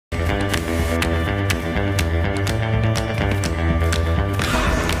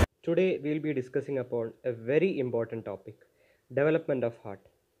today we will be discussing upon a very important topic, development of heart.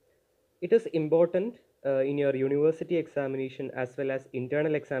 It is important in your university examination as well as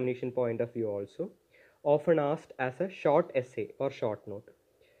internal examination point of view also, often asked as a short essay or short note.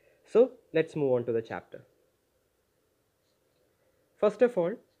 So let's move on to the chapter. First of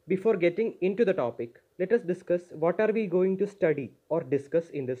all, before getting into the topic, let us discuss what are we going to study or discuss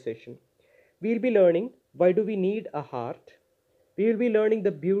in this session. We will be learning why do we need a heart. We will be learning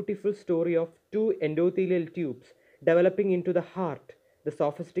the beautiful story of two endothelial tubes developing into the heart, the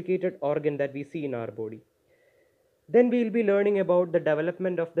sophisticated organ that we see in our body. Then we will be learning about the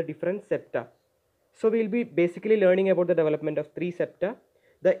development of the different septa. So we will be basically learning about the development of three septa: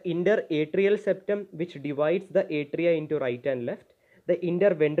 the interatrial septum, which divides the atria into right and left, the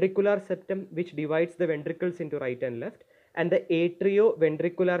interventricular septum, which divides the ventricles into right and left, and the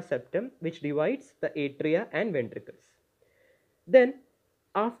atrioventricular septum, which divides the atria and ventricles. Then,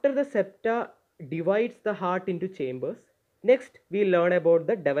 after the septa divides the heart into chambers, next we learn about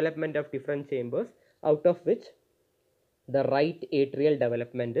the development of different chambers, out of which the right atrial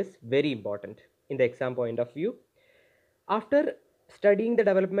development is very important in the exam point of view. After studying the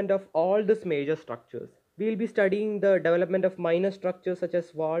development of all these major structures, we will be studying the development of minor structures such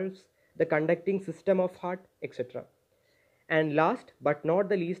as valves, the conducting system of heart, etc. And last but not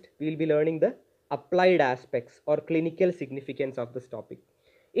the least, we will be learning the applied aspects or clinical significance of this topic.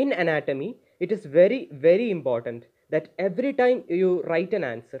 In anatomy, it is very important that every time you write an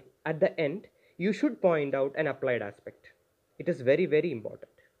answer, at the end, you should point out an applied aspect. It is very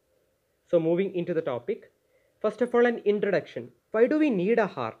important. So moving into the topic, first of all, an introduction. Why do we need a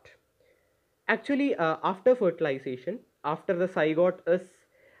heart? Actually, after fertilization, after the zygote is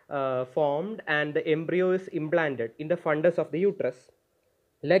formed and the embryo is implanted in the fundus of the uterus,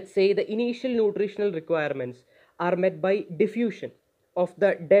 let's say the initial nutritional requirements are met by diffusion of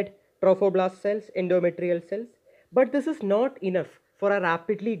the dead trophoblast cells, endometrial cells, but this is not enough for a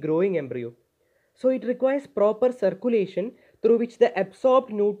rapidly growing embryo. So it requires proper circulation through which the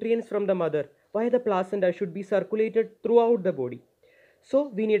absorbed nutrients from the mother via the placenta should be circulated throughout the body. So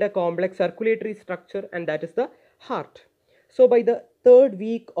we need a complex circulatory structure, and that is the heart. So by the third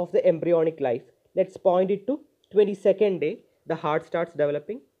week of the embryonic life, let's point it to 22nd day, the heart starts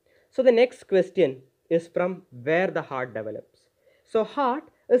developing. So the next question is from where the heart develops. So heart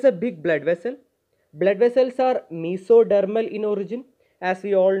is a big blood vessel. Blood vessels are mesodermal in origin. As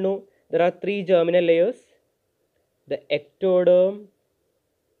we all know, there are three germinal layers: the ectoderm,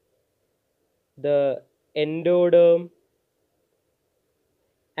 the endoderm,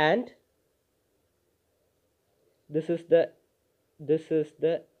 and this is the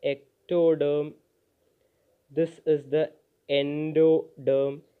ectoderm, this is the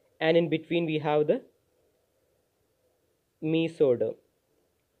endoderm, and in between we have the mesoderm.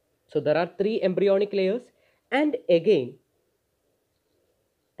 So there are three embryonic layers, and again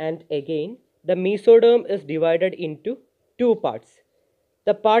the mesoderm is divided into two parts: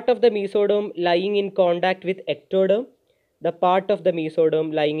 the part of the mesoderm lying in contact with ectoderm, the part of the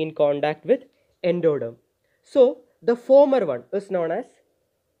mesoderm lying in contact with endoderm. So the former one is known as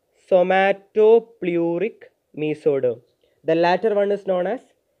somatopleuric mesoderm. The latter one is known as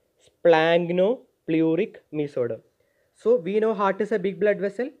splaghnopleuric mesoderm. So we know heart is a big blood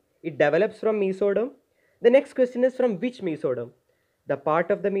vessel. It develops from mesoderm. The next question is from which mesoderm? The part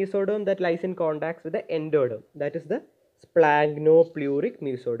of the mesoderm that lies in contact with the endoderm, that is the splaghnopleuric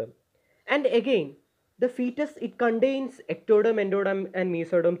mesoderm. And again, the fetus, it contains ectoderm, endoderm and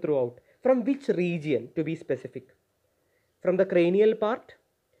mesoderm throughout. From which region, to be specific? From the cranial part,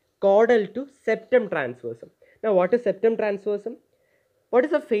 caudal to septum transversum. Now what is septum transversum? What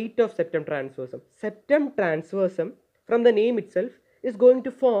is the fate of septum transversum? Septum transversum, from the name itself, is going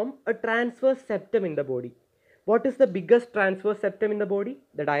to form a transverse septum in the body. What is the biggest transverse septum in the body?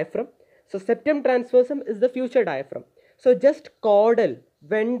 The diaphragm. So septum transversum is the future diaphragm. So just caudal,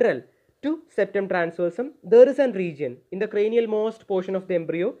 ventral to septum transversum, there is a region in the cranial most portion of the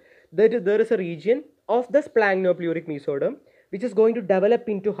embryo. There is a region of the splaghnopleuric mesoderm which is going to develop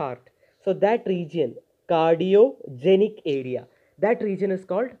into heart. So that region, cardiogenic area, that region is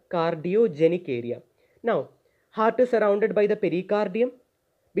called cardiogenic area. Now, heart is surrounded by the pericardium.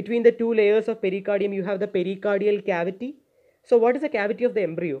 Between the two layers of pericardium, you have the pericardial cavity. So what is the cavity of the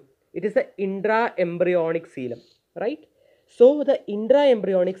embryo? It is the intraembryonic coelom, right? So the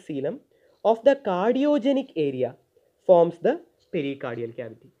intraembryonic coelom of the cardiogenic area forms the pericardial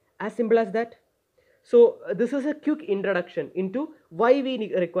cavity. As simple as that. So this is a quick introduction into why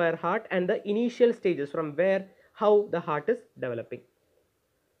we require heart and the initial stages from where, how the heart is developing.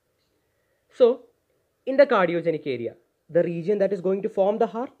 So in the cardiogenic area, the region that is going to form the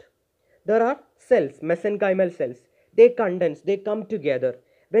heart, There are cells, mesenchymal cells. They condense, they come together.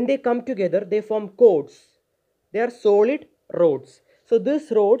 When they come together, they form coats. They are solid rods. So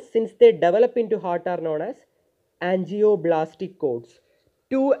these rods, since they develop into heart, are known as angioblastic coats.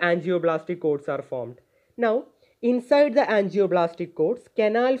 Two angioblastic coats are formed. Now, inside the angioblastic coats,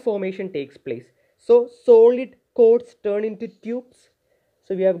 canal formation takes place. So solid coats turn into tubes.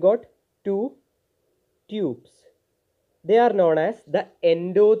 So we have got two tubes. They are known as the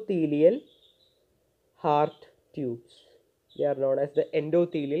endothelial heart tubes. They are known as the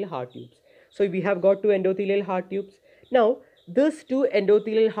endothelial heart tubes. So we have got two endothelial heart tubes. Now this two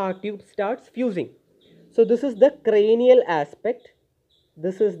endothelial heart tubes starts fusing. So this is the cranial aspect.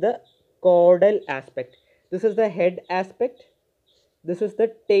 This is the caudal aspect. This is the head aspect. This is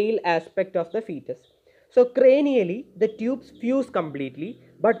the tail aspect of the fetus. So cranially the tubes fuse completely,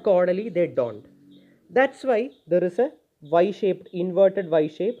 but caudally they don't. That's why there is a Y-shaped, inverted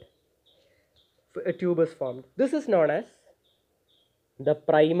Y-shaped tube is formed. This is known as the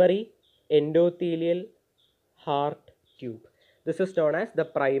primary endothelial heart tube. This is known as the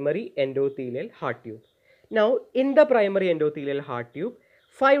primary endothelial heart tube. Now, in the primary endothelial heart tube,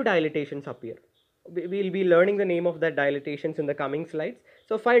 5 dilatations appear. We will be learning the name of the dilatations in the coming slides.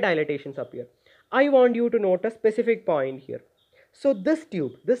 So, 5 dilatations appear. I want you to note a specific point here. So, this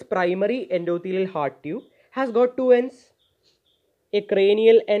tube, this primary endothelial heart tube has got two ends, a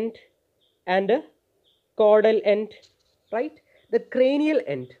cranial end and a caudal end, right? The cranial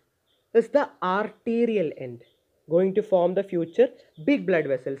end is the arterial end, going to form the future big blood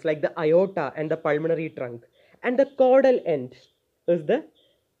vessels like the aorta and the pulmonary trunk, and the caudal end is the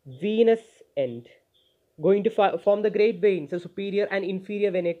venous end, going to form the great veins, the superior and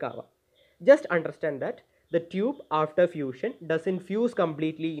inferior vena cava. Just understand that the tube after fusion doesn't fuse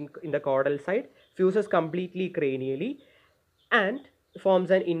completely in the caudal side, fuses completely cranially and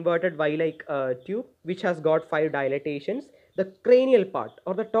forms an inverted Y-like tube which has got 5 dilatations. The cranial part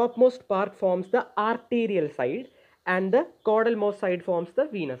or the topmost part forms the arterial side and the caudal most side forms the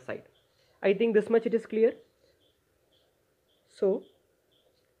venous side. I think this much it is clear. So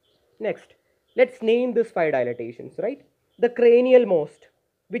next, let's name these 5 dilatations, right? The cranial most,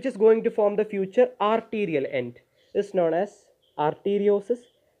 which is going to form the future arterial end, is known as arteriosus,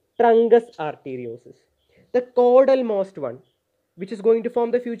 truncus arteriosus. The caudal most one, which is going to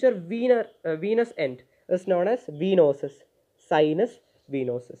form the future venous end, is known as venosus, sinus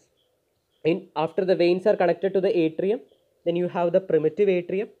venosus. After the veins are connected to the atrium, then you have the primitive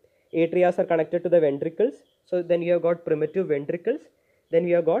atrium. Atria are connected to the ventricles. So then you have got primitive ventricles. Then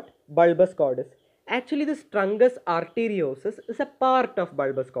you have got bulbus cordis. Actually, this truncus arteriosus is a part of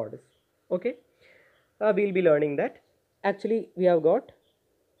bulbus cordis. Okay, we'll be learning that. Actually, we have got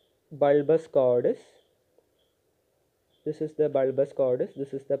bulbus cordis. This is the bulbus cordis.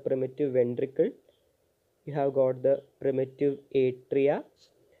 This is the primitive ventricle. You have got the primitive atria.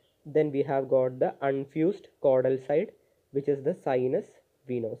 Then we have got the unfused caudal side, which is the sinus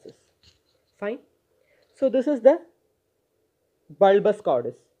venosus. Fine. So this is the bulbus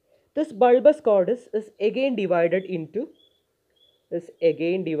cordis. This bulbus cordis is again divided into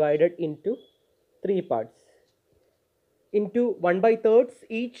 3 parts, into 1/3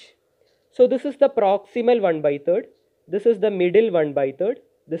 each. So this is the proximal 1/3. This is the middle 1/3.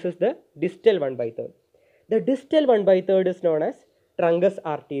 This is the distal 1/3. The distal 1/3 is known as truncus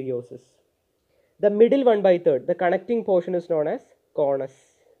arteriosus. The middle 1/3, the connecting portion, is known as conus.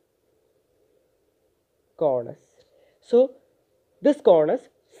 So this conus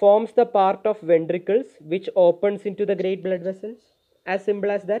forms the part of ventricles which opens into the great blood vessels. As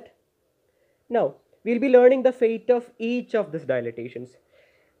simple as that. Now we'll be learning the fate of each of these dilatations.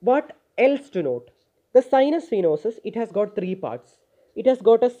 What else to note? The sinus venosus, it has got 3 parts. It has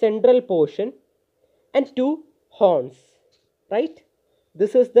got a central portion and 2 horns, right?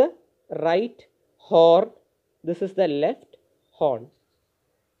 This is the right horn. This is the left horn.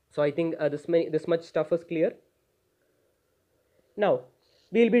 So I think this much stuff is clear. Now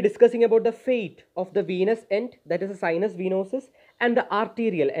we will be discussing about the fate of the venous end, that is the sinus venosus, and the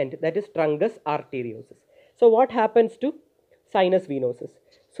arterial end, that is truncus arteriosus. So what happens to sinus venosus?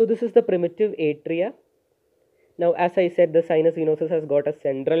 So this is the primitive atria. Now as I said, the sinus venosus has got a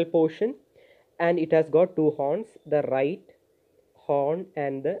central portion and it has got 2 horns, the right horn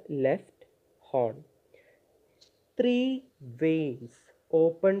and the left horn. 3 veins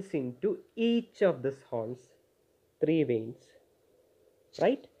opens into each of these horns. 3 veins,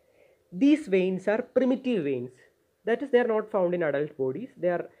 right? These veins are primitive veins. That is, they are not found in adult bodies. They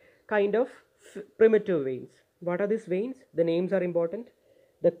are kind of primitive veins. What are these veins? The names are important.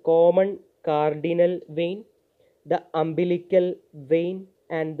 The common cardinal vein, the umbilical vein,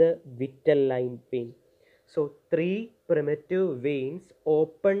 and the vitelline vein. So 3 primitive veins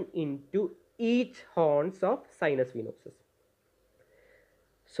open into each horns of sinus venosus.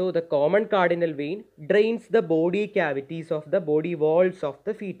 So the common cardinal vein drains the body cavities of the body walls of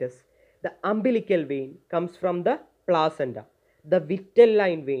the fetus. The umbilical vein comes from the placenta. The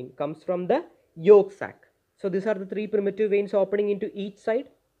vitelline vein comes from the yolk sac. So these are the 3 primitive veins opening into each side.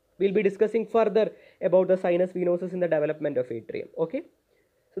 We'll be discussing further about the sinus venosus in the development of atrium. Okay.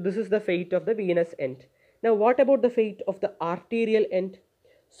 So this is the fate of the venous end. Now what about the fate of the arterial end?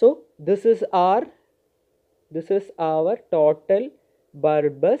 So this is our total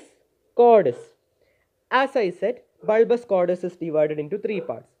bulbous cordis. As I said, bulbous cordis is divided into 3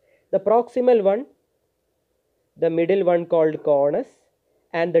 parts. The proximal one, the middle one called conus,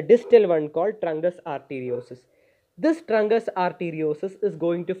 and the distal one called truncus arteriosus. This truncus arteriosus is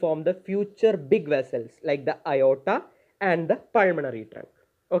going to form the future big vessels like the aorta and the pulmonary trunk.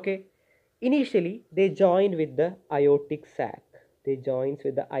 Okay. Initially, they join with the aortic sac.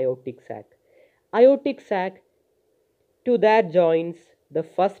 Aortic sac, to that joins the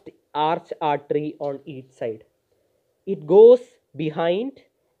first arch artery on each side. It goes behind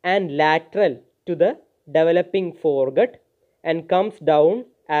and lateral to the developing foregut and comes down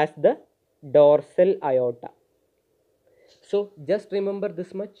as the dorsal aorta. So just remember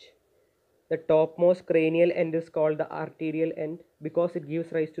this much. The topmost cranial end is called the arterial end because it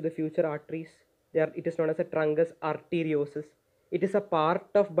gives rise to the future arteries. It is known as a truncus arteriosus. It is a part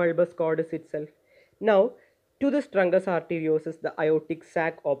of bulbous cordis itself. Now, to this truncus arteriosus, the aortic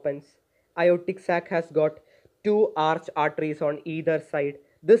sac opens. Aortic sac has got 2 arch arteries on either side.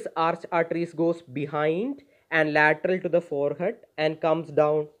 This arch arteries goes behind and lateral to the forehead and comes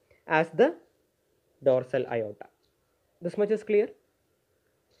down as the dorsal aorta. This much is clear?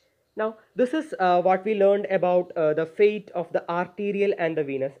 Now, this is what we learned about the fate of the arterial and the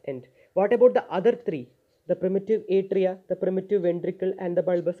venous end. What about the other 3? The primitive atria, the primitive ventricle and the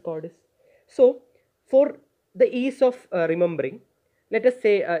bulbous cordis. So, for the ease of remembering, let us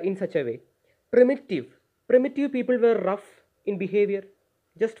say in such a way, primitive people were rough in behavior.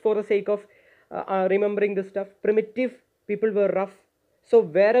 Just for the sake of remembering this stuff, primitive people were rough. So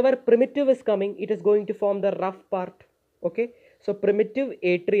wherever primitive is coming, it is going to form the rough part. Okay. So primitive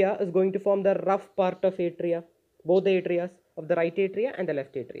atria is going to form the rough part of atria, both the atrias of the right atria and the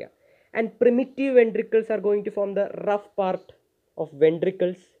left atria. And primitive ventricles are going to form the rough part of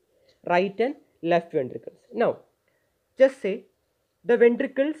ventricles, right and left ventricles. Now, just say the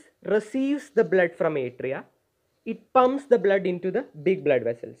ventricles receives the blood from atria. It pumps the blood into the big blood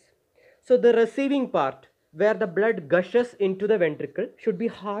vessels. So the receiving part where the blood gushes into the ventricle should be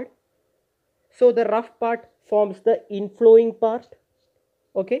hard. So the rough part forms the inflowing part.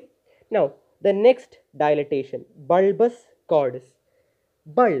 Okay. Now the next dilatation, bulbous cordis.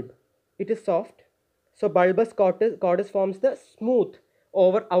 Bulb, it is soft. So bulbous cordis forms the smooth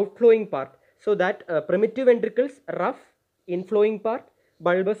over outflowing part. So that primitive ventricles rough, inflowing part,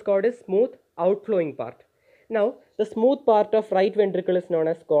 bulbous cordis smooth, outflowing part. Now the smooth part of right ventricle is known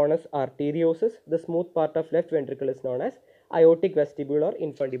as conus arteriosus. The smooth part of left ventricle is known as aortic vestibule or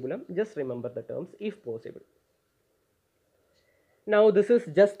infundibulum. Just remember the terms if possible. Now this is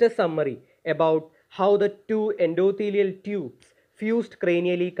just a summary about how the 2 endothelial tubes fused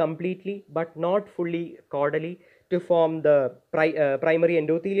cranially completely but not fully caudally to form the primary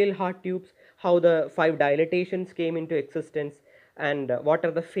endothelial heart tubes, how the 5 dilatations came into existence, and what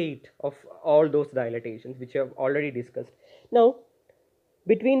are the fate of all those dilatations which we have already discussed. Now,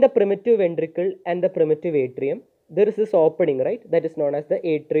 between the primitive ventricle and the primitive atrium, there is this opening, right? That is known as the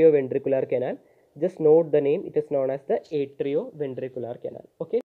atrioventricular canal. Just note the name. It is known as the atrioventricular canal. Okay.